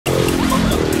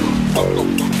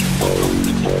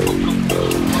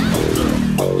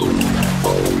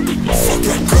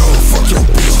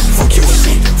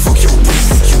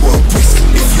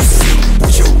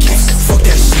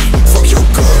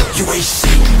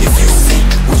if you see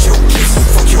with your gifts.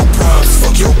 Fuck your problems,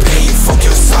 fuck your pain, fuck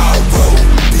your sorrow.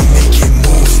 Be making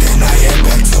moves, then I head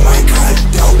back to my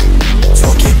condo.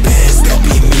 Talking bands, that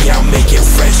be me, I'm making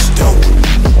fresh dough.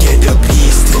 Get the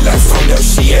peace till I found out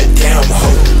she a damn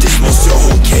hoe. Dismiss your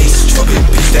whole case, trouble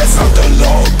bitch, that's how the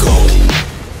law go.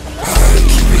 I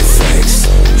keep it facts,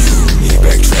 you need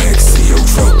backtrack. See your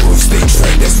troubles, they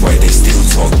track, that's why they still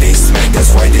talk, they smack.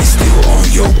 That's why they still on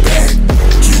your back.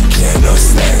 You cannot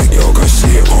slack, y'all got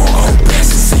shit on our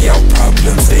backs. And see our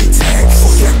problems, they tax.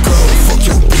 Fuck that girl, fuck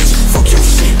your bitch, fuck your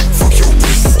shit, fuck your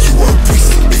wrist. You a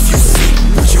priest, if you see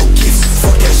with your gifts.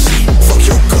 Fuck that shit, fuck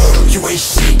your girl, you ain't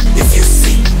shit. If you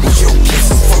see with your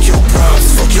gifts, fuck your problems,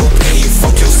 fuck your pain,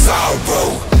 fuck your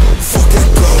sorrow. Fuck that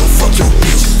girl, fuck your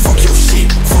bitch, fuck your shit,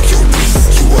 fuck your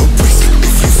wrist. You a priest,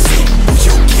 if you see with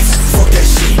your gifts. Fuck that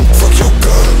shit, fuck your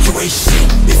girl, you ain't shit.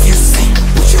 If you see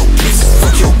with your gifts,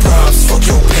 fuck your problems, fuck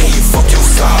your pain, fuck your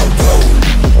sorrow.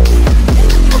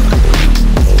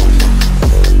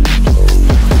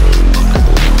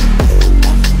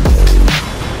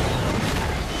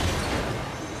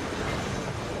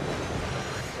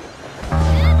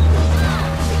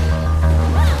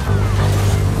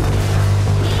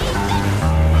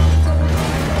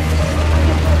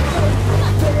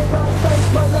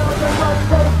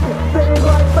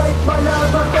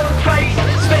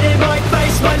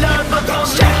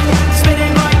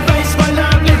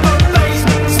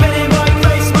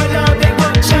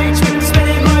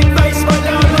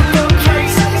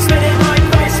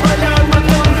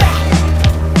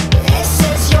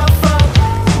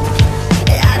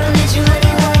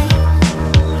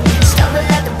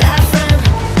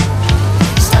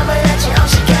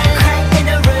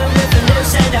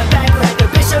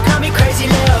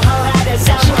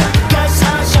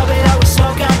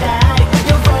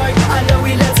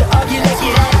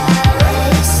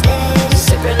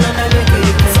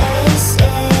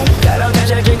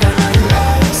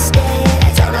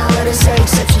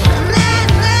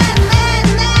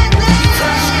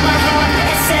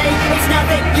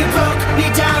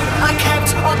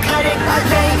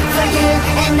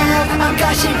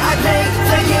 I lay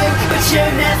for you, but you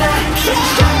never can.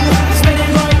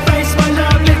 Spinning my face, my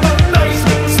love, they won't face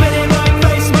me. Spinning my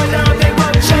face, my love, they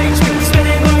won't change me.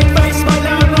 Spinning my face, my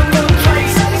love, I go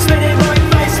crazy. Spinning my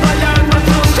face, my love, I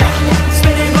go crazy.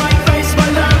 Spinning my face, my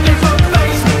love, they won't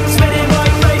face me. Spinning my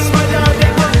face, my love,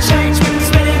 they won't change me.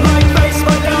 Spinning my face,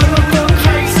 my love, I go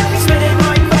crazy. Spinning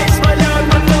my face, my love,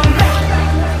 I go crazy.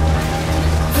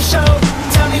 For sure,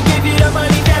 tell me, give you the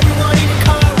money that we want in the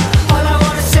car. All I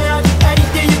wanna say, I'll do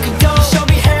anything you can do. Show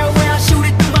me hair when I shoot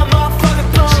it through my motherfucking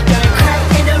phone. She got a crack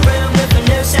in the room with a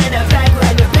noose and a bag.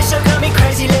 Like the bitch, so got me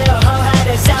crazy, little hoe had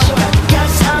a sound. She got the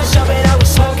guts, how show it, I was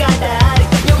smoke, got the attic.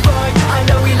 Yo boy, I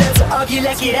know we love to argue,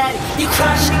 let's get at it. You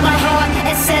crushed my heart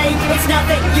and say it's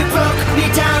nothing. You broke me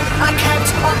down, I kept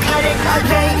on cutting. I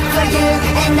lay for you,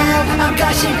 and now I'm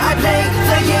gushing. I play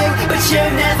for you, but you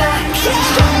never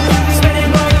can.